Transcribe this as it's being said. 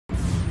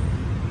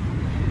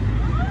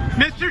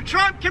Mr.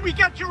 Trump, can we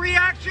get your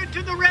reaction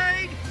to the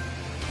raid?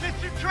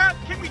 Mr. Trump,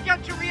 can we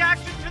get your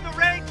reaction to the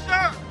raid,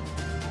 sir?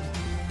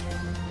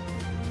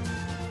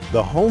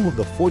 The home of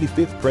the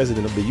 45th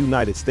President of the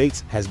United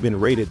States has been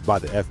raided by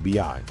the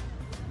FBI.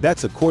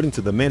 That's according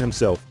to the man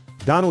himself,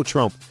 Donald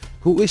Trump,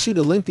 who issued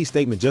a lengthy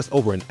statement just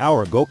over an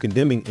hour ago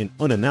condemning an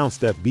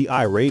unannounced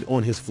FBI raid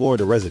on his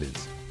Florida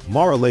residence,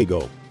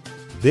 Mar-A-Lago.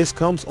 This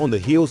comes on the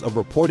heels of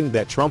reporting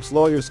that Trump's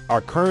lawyers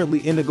are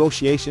currently in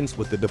negotiations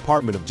with the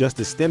Department of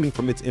Justice stemming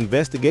from its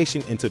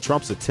investigation into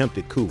Trump's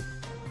attempted coup.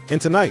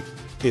 And tonight,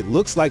 it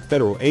looks like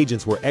federal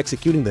agents were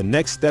executing the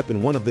next step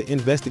in one of the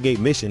investigate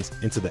missions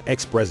into the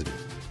ex-president.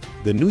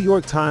 The New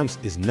York Times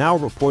is now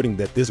reporting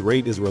that this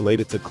raid is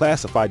related to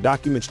classified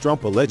documents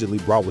Trump allegedly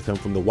brought with him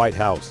from the White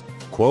House.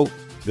 Quote,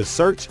 "The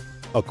search,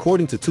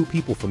 according to two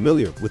people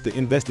familiar with the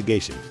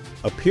investigation,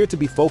 appeared to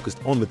be focused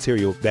on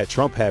material that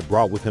Trump had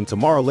brought with him to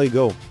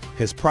Mar-A-Lago,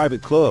 his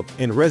private club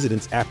and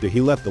residence after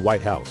he left the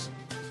White House.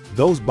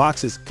 Those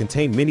boxes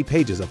contain many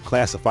pages of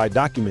classified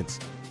documents,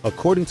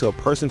 according to a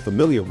person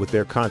familiar with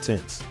their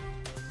contents."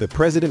 The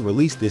president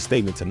released this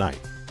statement tonight.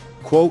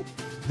 Quote,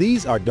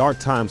 "These are dark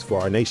times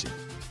for our nation,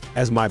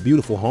 as my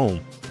beautiful home,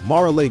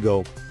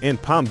 Mar-A-Lago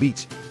and Palm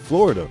Beach,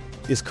 Florida,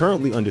 is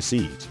currently under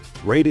siege,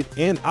 raided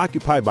and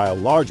occupied by a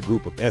large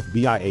group of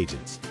FBI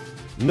agents.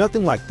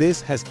 Nothing like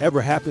this has ever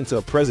happened to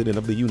a president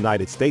of the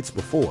United States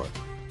before.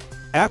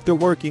 After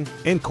working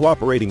and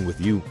cooperating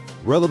with you,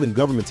 relevant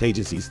government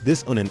agencies,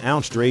 this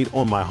unannounced raid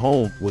on my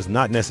home was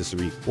not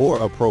necessary or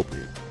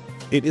appropriate.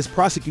 It is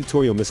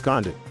prosecutorial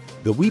misconduct,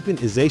 the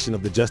weaponization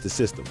of the justice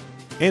system,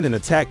 and an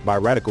attack by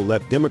radical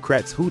left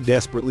Democrats who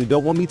desperately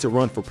don't want me to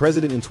run for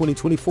president in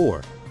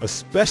 2024,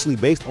 especially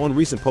based on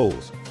recent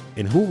polls,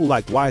 and who will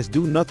likewise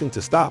do nothing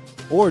to stop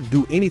or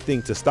do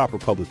anything to stop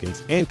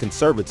Republicans and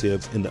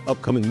conservatives in the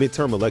upcoming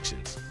midterm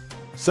elections.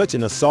 Such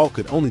an assault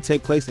could only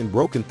take place in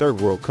broken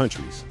third world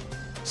countries.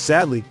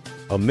 Sadly,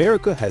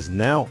 America has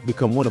now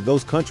become one of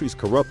those countries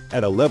corrupt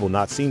at a level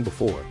not seen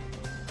before.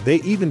 They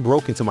even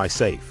broke into my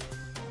safe.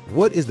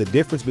 What is the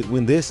difference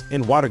between this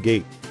and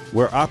Watergate,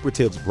 where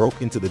operatives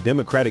broke into the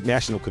Democratic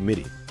National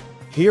Committee?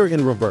 Here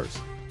in reverse,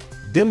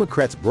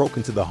 Democrats broke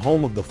into the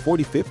home of the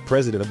 45th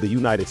President of the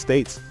United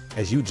States,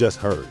 as you just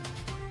heard.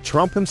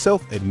 Trump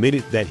himself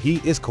admitted that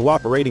he is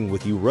cooperating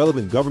with you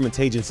relevant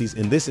government agencies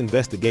in this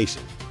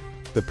investigation.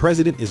 The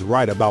president is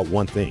right about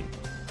one thing.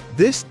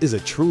 This is a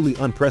truly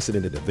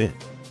unprecedented event.